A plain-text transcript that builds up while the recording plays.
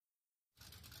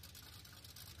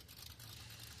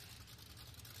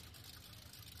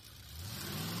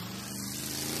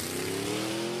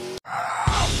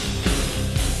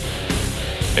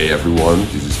Hey everyone,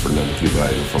 this is Fernando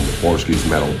Tribaldo from the Portuguese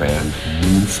metal band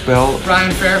Moonspell.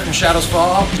 Brian Fair from Shadows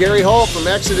Fall. Gary Holt from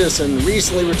Exodus and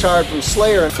recently retired from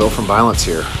Slayer. Phil from Violence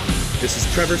here. This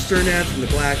is Trevor Sternad from the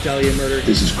Black Dahlia Murder.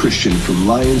 This is Christian from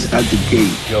Lions at the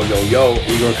Gate. Yo,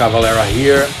 Igor Cavalera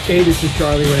here. Hey, this is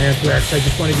Charlie with Anthrax. I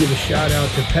just want to give a shout out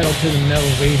to Pedal to the Metal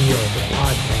Radio, the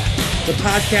podcast. The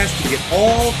podcast to get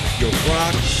all your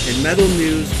rock and metal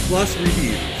news plus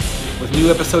reviews. With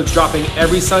new episodes dropping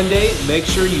every Sunday, make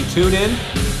sure you tune in.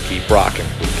 Keep rocking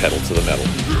with Pedal to the Metal.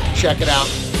 Check it out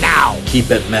now. Keep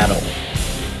it metal.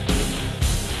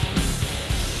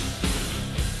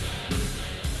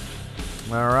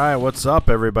 All right, what's up,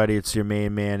 everybody? It's your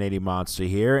main man, Eddie Monster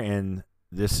here, and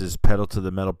this is Pedal to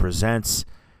the Metal presents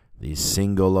the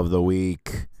single of the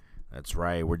week. That's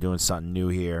right, we're doing something new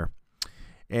here.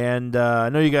 And I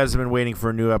know you guys have been waiting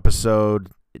for a new episode.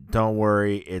 Don't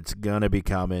worry, it's going to be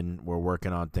coming. We're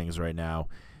working on things right now.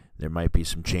 There might be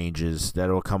some changes that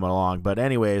will come along. But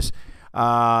anyways,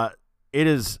 it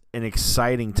is an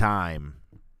exciting time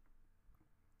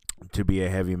to be a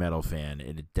heavy metal fan.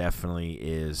 It definitely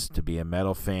is to be a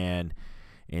metal fan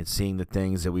and seeing the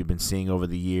things that we've been seeing over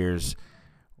the years.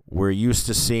 We're used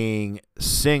to seeing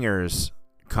singers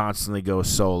constantly go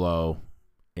solo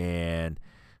and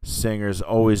singers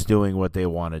always doing what they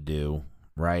want to do,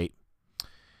 right?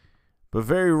 But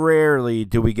very rarely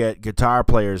do we get guitar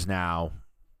players now.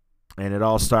 And it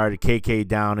all started KK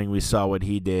Downing. We saw what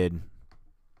he did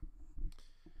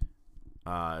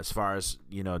as far as,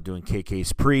 doing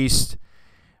KK's Priest.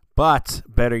 But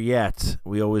better yet,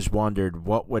 we always wondered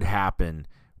what would happen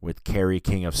with Kerry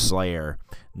King of Slayer.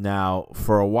 Now,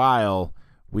 for a while,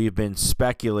 we've been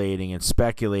speculating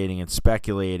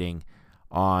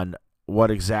on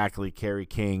what exactly Kerry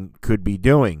King could be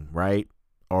doing, right?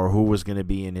 Or who was going to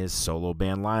be in his solo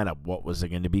band lineup. What was it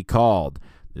going to be called,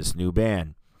 this new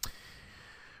band?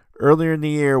 Earlier in the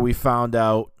year, we found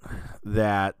out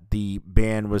that the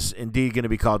band was indeed going to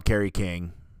be called Kerry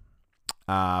King.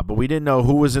 But we didn't know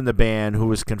who was in the band, who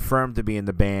was confirmed to be in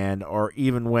the band, or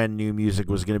even when new music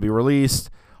was going to be released.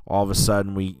 All of a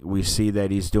sudden, we see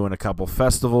that he's doing a couple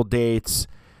festival dates,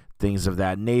 things of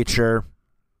that nature.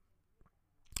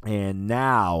 And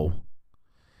now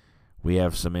we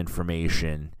have some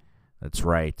information. That's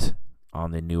right. On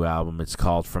the new album, it's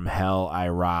called From Hell I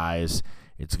Rise.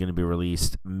 It's going to be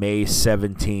released May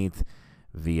 17th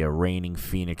via Reigning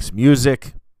Phoenix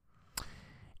Music.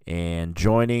 And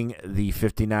joining the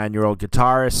 59-year-old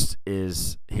guitarist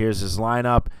here's his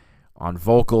lineup. On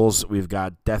vocals, we've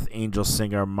got Death Angel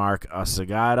singer Mark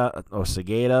Osagada.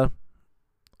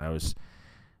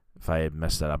 If I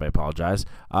messed that up, I apologize.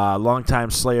 Longtime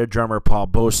Slayer drummer Paul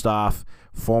Bostoff,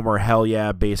 former Hell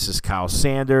Yeah bassist Kyle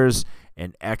Sanders,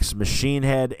 and ex-Machine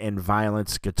Head and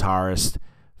Violence guitarist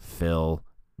Phil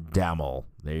Demmel.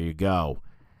 There you go.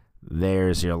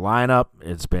 There's your lineup.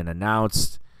 It's been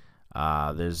announced.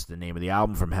 There's the name of the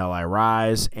album, From Hell I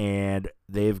Rise, and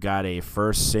they've got a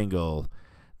first single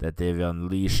that they've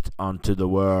unleashed onto the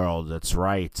world. That's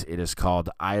right. It is called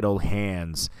Idle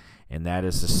Hands, and that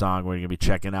is the song we're going to be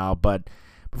checking out. But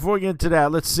before we get into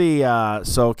that, let's see.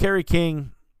 So Kerry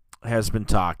King has been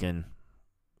talking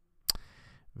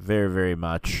very, very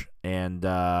much, and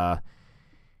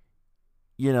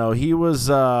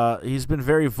he's been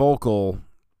very vocal,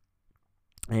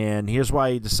 and here's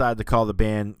why he decided to call the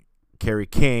band Kerry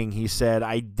King. He said,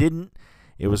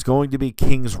 it was going to be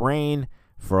King's Reign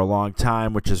for a long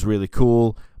time, which is really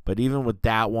cool. But even with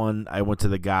that one, I went to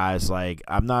the guys like,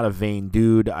 I'm not a vain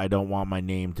dude. I don't want my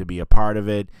name to be a part of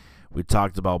it. We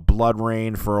talked about Blood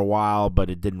Rain for a while, but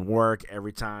it didn't work.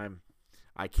 Every time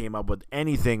I came up with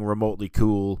anything remotely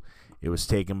cool, it was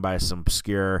taken by some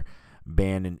obscure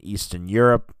band in Eastern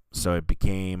Europe. So it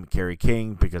became Kerry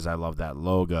King because I love that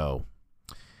logo.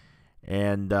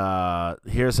 And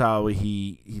here's how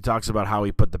he talks about how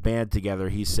he put the band together.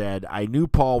 He said, I knew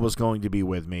Paul was going to be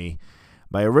with me.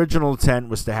 My original intent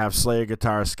was to have Slayer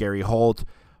guitarist Gary Holt,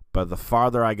 but the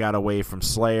farther I got away from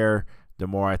Slayer, the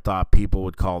more I thought people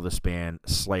would call this band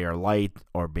Slayer Light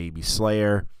or Baby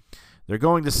Slayer. They're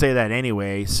going to say that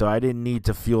anyway, so I didn't need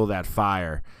to fuel that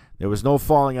fire. There was no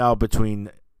falling out between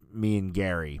me and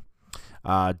Gary.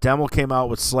 Demmel came out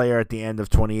with Slayer at the end of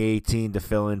 2018 to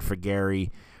fill in for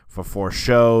Gary for 4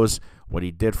 shows. What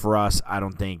he did for us, I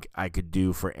don't think I could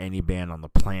do for any band on the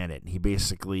planet. He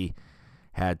basically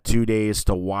had 2 days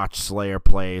to watch Slayer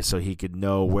play so he could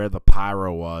know where the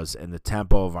pyro was and the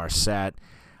tempo of our set.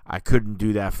 I couldn't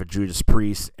do that for Judas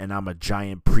Priest, and I'm a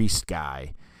giant Priest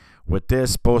guy. With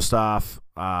this, Bostoff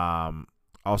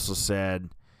also said,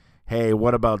 hey,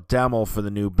 what about Demmel for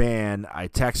the new band? I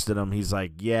texted him. He's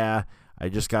like, yeah, I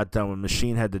just got done with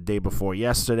Machine Head the day before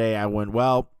yesterday. I went,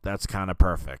 well, that's kind of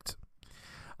perfect.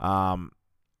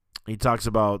 He talks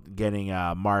about getting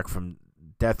Mark from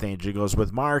Death Angel. He goes,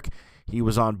 with Mark, he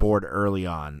was on board early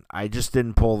on. I just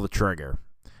didn't pull the trigger.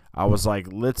 I was like,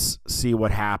 let's see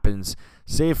what happens.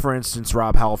 Say, for instance,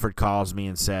 Rob Halford calls me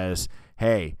and says,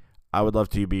 hey, I would love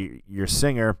to be your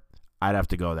singer. I'd have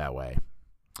to go that way.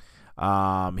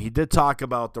 He did talk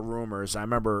about the rumors. I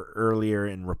remember earlier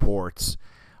in reports,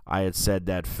 I had said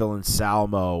that Phil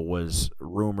Anselmo was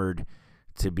rumored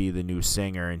to be the new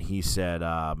singer, and he said,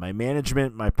 my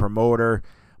management, my promoter,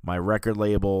 my record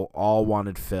label all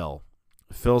wanted Phil.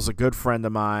 Phil's a good friend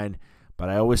of mine, but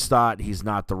I always thought he's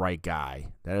not the right guy.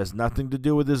 That has nothing to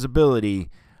do with his ability.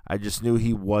 I just knew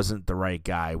he wasn't the right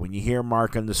guy. When you hear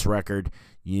Mark on this record,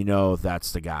 you know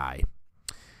that's the guy.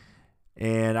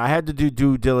 And I had to do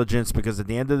due diligence because at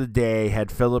the end of the day,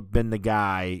 had Philip been the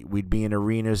guy, we'd be in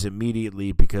arenas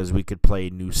immediately because we could play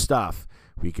new stuff.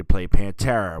 We could play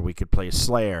Pantera. We could play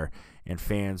Slayer, and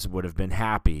fans would have been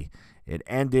happy. It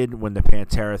ended when the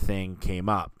Pantera thing came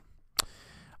up.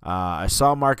 I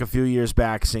saw Mark a few years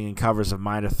back singing covers of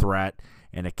Minor Threat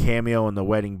and a cameo in the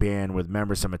Wedding Band with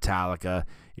members of Metallica.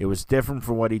 It was different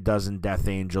from what he does in Death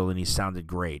Angel, and he sounded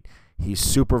great. He's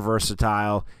super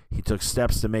versatile. He took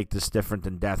steps to make this different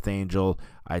than Death Angel.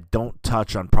 I don't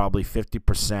touch on probably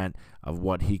 50% of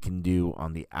what he can do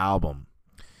on the album.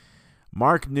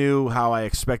 Mark knew how I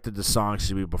expected the songs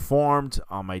to be performed.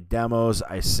 On my demos,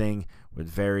 I sing with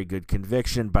very good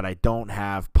conviction, but I don't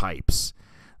have pipes.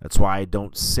 That's why I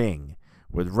don't sing.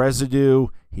 With Residue,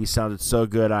 he sounded so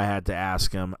good I had to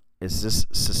ask him, is this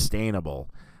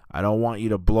sustainable? I don't want you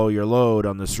to blow your load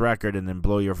on this record and then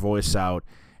blow your voice out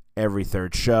every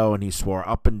third show. And he swore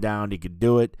up and down he could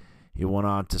do it. He went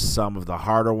on to some of the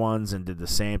harder ones and did the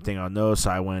same thing on those, so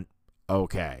I went,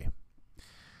 okay.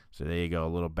 So there you go, a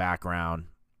little background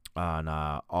on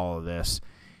all of this.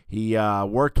 He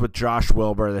worked with Josh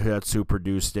Wilbur, that's who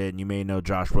produced it, and you may know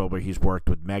Josh Wilbur. He's worked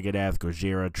with Megadeth,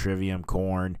 Gojira, Trivium,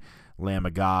 Korn, Lamb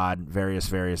of God, various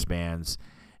bands,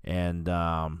 and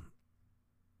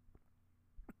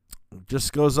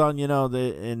just goes on,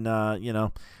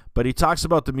 but he talks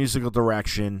about the musical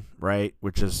direction, right,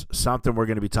 which is something we're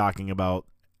going to be talking about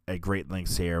at great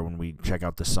lengths here when we check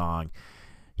out the song.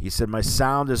 He said, my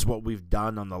sound is what we've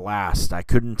done on the last. I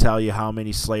couldn't tell you how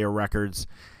many Slayer records.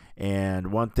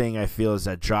 And one thing I feel is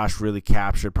that Josh really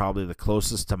captured probably the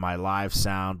closest to my live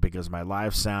sound because my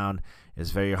live sound is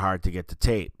very hard to get to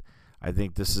tape. I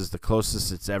think this is the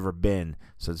closest it's ever been,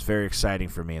 so it's very exciting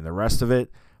for me. And the rest of it,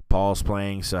 Paul's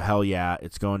playing, so hell yeah,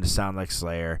 it's going to sound like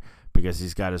Slayer because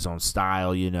he's got his own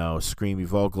style, screamy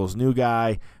vocals, new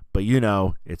guy, but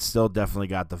it's still definitely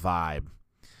got the vibe.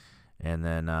 And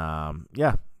then,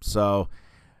 so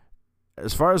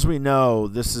as far as we know,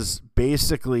 this is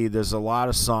basically, there's a lot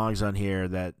of songs on here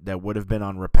that would have been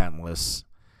on Repentless.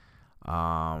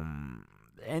 And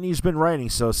he's been writing.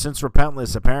 So since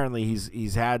Repentless, apparently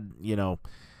he's had,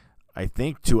 I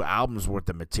think 2 albums worth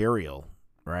of material,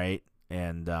 right?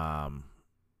 And,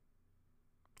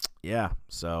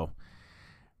 so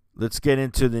let's get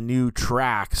into the new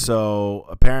track. So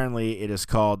apparently it is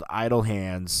called Idle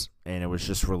Hands, and it was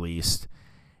just released.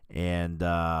 And,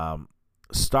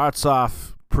 starts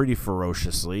off pretty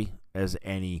ferociously as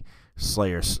any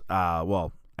Slayer,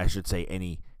 I should say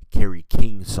any Kerry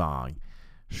King song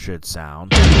should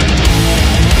sound.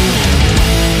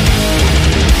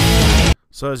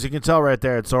 So as you can tell right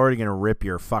there, it's already going to rip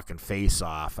your fucking face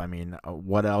off. I mean,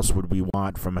 what else would we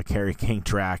want from a Kerry King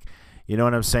track? You know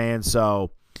what I'm saying?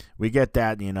 So we get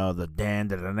that, the dan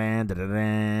da da dan da da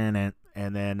dan,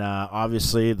 and then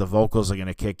obviously the vocals are going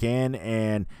to kick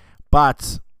in,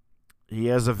 but he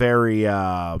has a very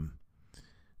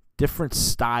different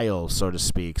style, so to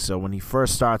speak. So when he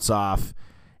first starts off,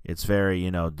 it's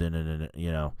very,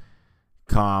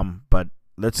 calm. But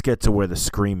let's get to where the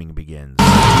screaming begins.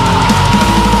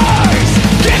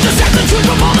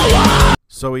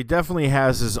 So he definitely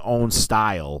has his own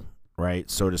style,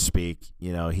 right, so to speak.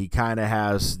 He kind of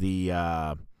has the,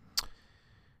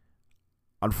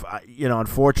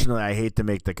 unfortunately, I hate to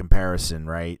make the comparison,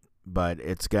 right, but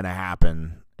it's going to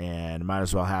happen. And it might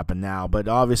as well happen now. But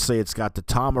obviously it's got the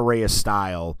Tom Araya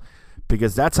style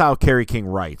because that's how Kerry King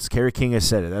writes. Kerry King has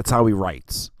said it. That's how he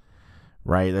writes,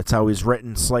 right? That's how he's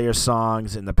written Slayer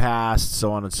songs in the past,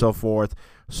 so on and so forth.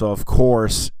 So, of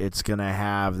course, it's going to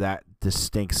have that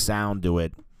distinct sound to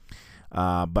it.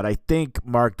 But I think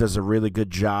Mark does a really good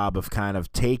job of kind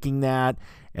of taking that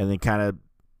and then kind of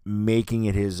making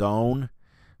it his own,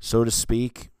 so to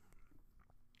speak,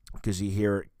 because you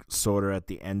hear it sort of at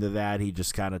the end of that. He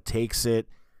just kind of takes it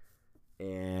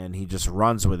and he just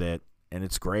runs with it. and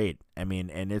it's great. I mean,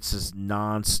 and it's just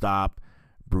nonstop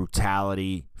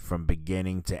brutality from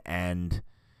beginning to end.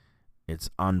 It's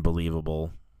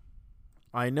unbelievable.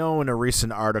 I know in a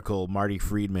recent article, Marty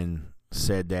Friedman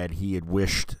said that he had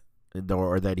wished,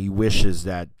 or that he wishes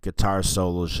that guitar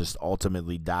solos just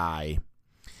ultimately die.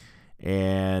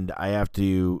 And I have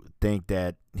to think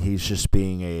that he's just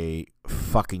being a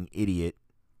fucking idiot.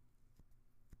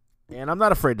 And I'm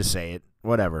not afraid to say it.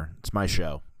 Whatever. It's my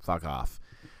show. Fuck off.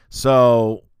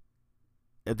 So,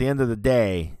 at the end of the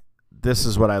day, this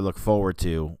is what I look forward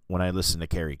to when I listen to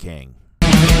Kerry King.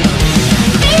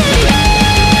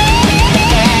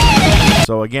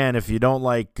 So again, if you don't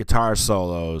like guitar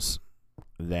solos,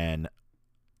 then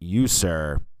you,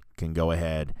 sir, can go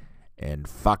ahead and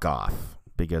fuck off,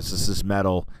 because this is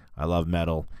metal. I love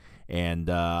metal, and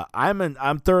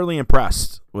I'm thoroughly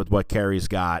impressed with what Kerry's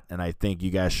got, and I think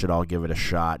you guys should all give it a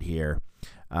shot here,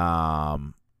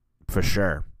 for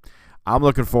sure. I'm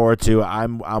looking forward to.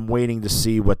 I'm waiting to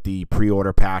see what the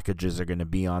pre-order packages are going to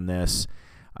be on this.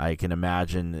 I can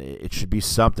imagine it should be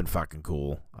something fucking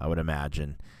cool, I would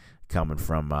imagine, coming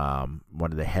from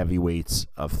one of the heavyweights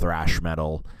of thrash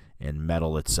metal and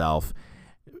metal itself.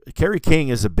 Kerry King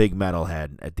is a big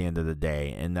metalhead at the end of the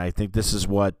day, and I think this is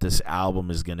what this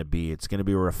album is going to be. It's going to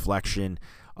be a reflection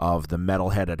of the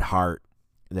metalheaded heart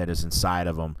that is inside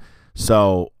of him.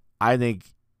 So I think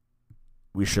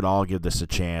we should all give this a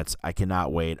chance. I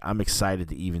cannot wait. I'm excited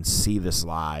to even see this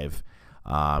live.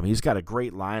 He's got a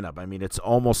great lineup. I mean, it's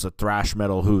almost a thrash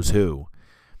metal who's who.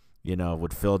 You know,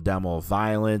 with Phil Demmel of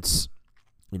Violence,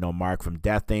 you know, Mark from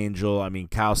Death Angel. I mean,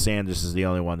 Kyle Sanders is the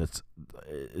only one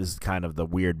is kind of the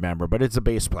weird member, but it's a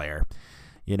bass player.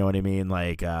 You know what I mean?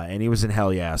 Like, and he was in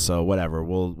Hell Yeah, so whatever.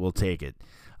 We'll take it.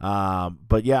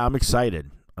 But yeah, I'm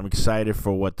excited. I'm excited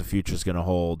for what the future's going to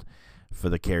hold for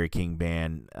the Kerry King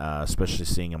band, especially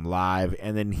seeing him live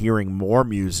and then hearing more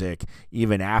music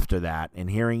even after that, and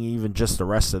hearing even just the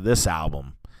rest of this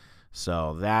album.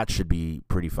 So that should be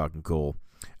pretty fucking cool.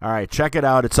 All right, check it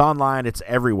out. It's online. It's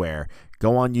everywhere.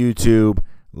 Go on YouTube.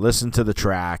 Listen to the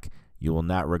track. You will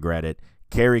not regret it.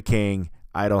 Kerry King,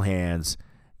 Idle Hands,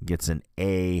 gets an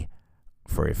A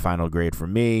for a final grade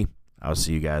from me. I'll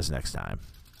see you guys next time.